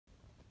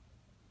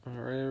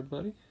Alright,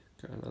 everybody,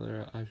 got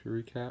another IP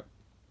recap,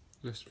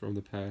 just from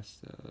the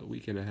past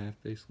week and a half,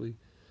 basically.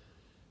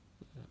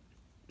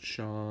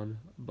 Sean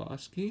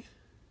Bosky,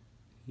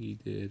 he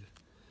did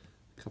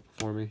a couple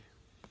for me.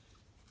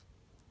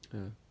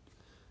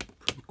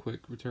 Pretty quick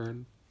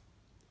return,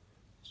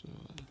 so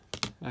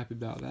happy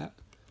about that.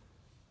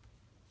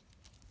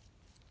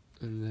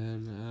 And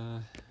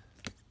then,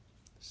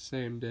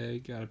 same day,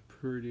 got a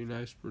pretty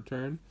nice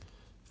return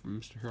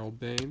from Mr. Harold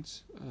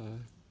Baines.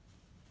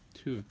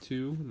 2 of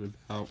 2 in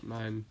about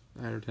 9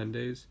 or 10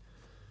 days.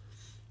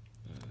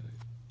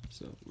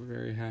 So we're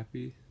very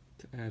happy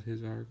to add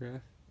his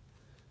autograph,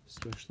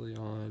 especially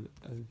on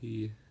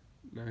the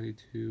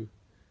 92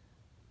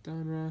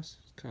 Don Ross.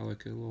 It's kind of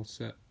like a little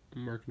set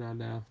I'm working on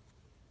now.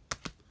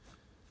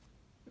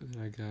 And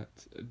then I got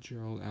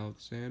Gerald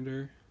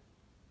Alexander.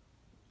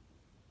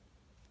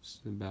 It's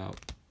in about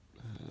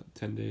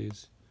 10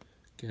 days.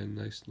 Again,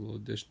 nice little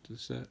addition to the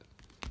set.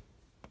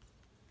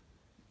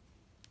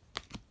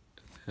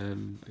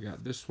 And I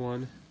got this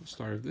one,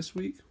 start of this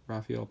week,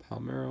 Rafael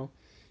Palmeiro.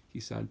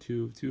 He signed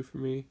 2 of 2 for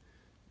me.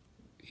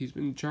 He's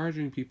been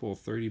charging people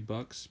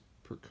 $30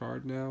 per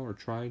card now, or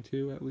trying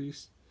to at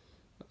least.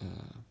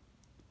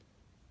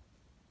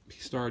 He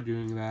started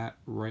doing that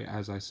right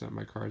as I sent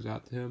my cards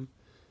out to him.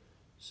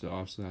 So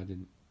obviously I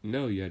didn't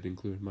know you had to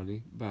include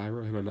money, but I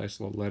wrote him a nice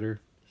little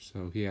letter.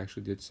 So he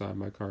actually did sign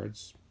my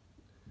cards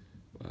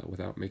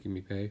without making me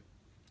pay.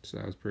 So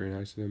that was pretty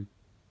nice of him.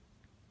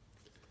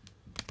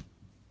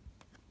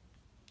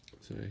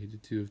 So he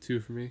did 2 of 2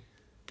 for me.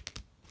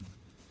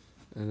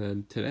 And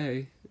then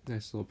today,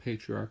 nice little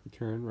Patriarch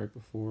return right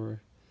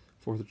before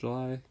 4th of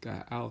July.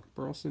 Got Alec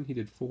Burleson. He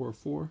did 4 of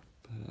 4,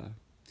 but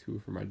 2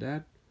 for my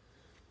dad.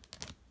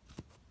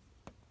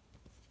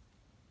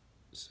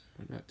 So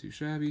not too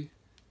shabby.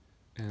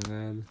 And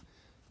then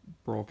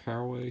Burl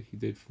Caraway, he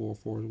did 4 of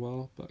 4 as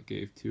well, but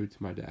gave 2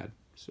 to my dad.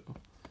 So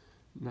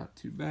not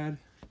too bad.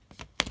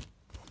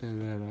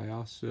 And then I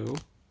also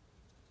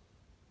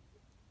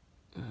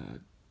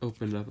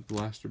opened up a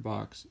blaster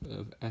box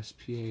of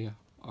SPA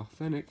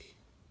Authentic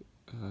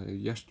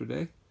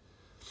yesterday,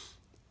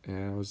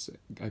 and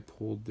I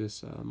pulled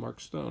this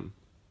Mark Stone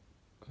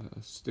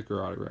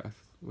sticker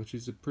autograph, which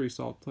is a pretty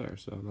solid player,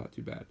 so not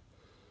too bad.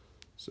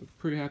 So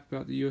pretty happy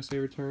about the USA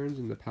returns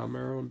and the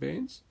Palmeiro and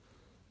Baines,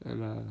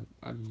 and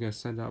I'm gonna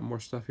send out more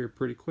stuff here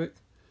pretty quick.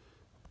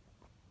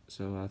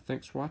 So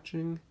thanks for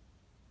watching.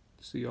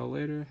 See y'all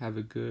later. Have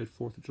a good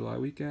 4th of July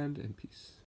weekend, and peace.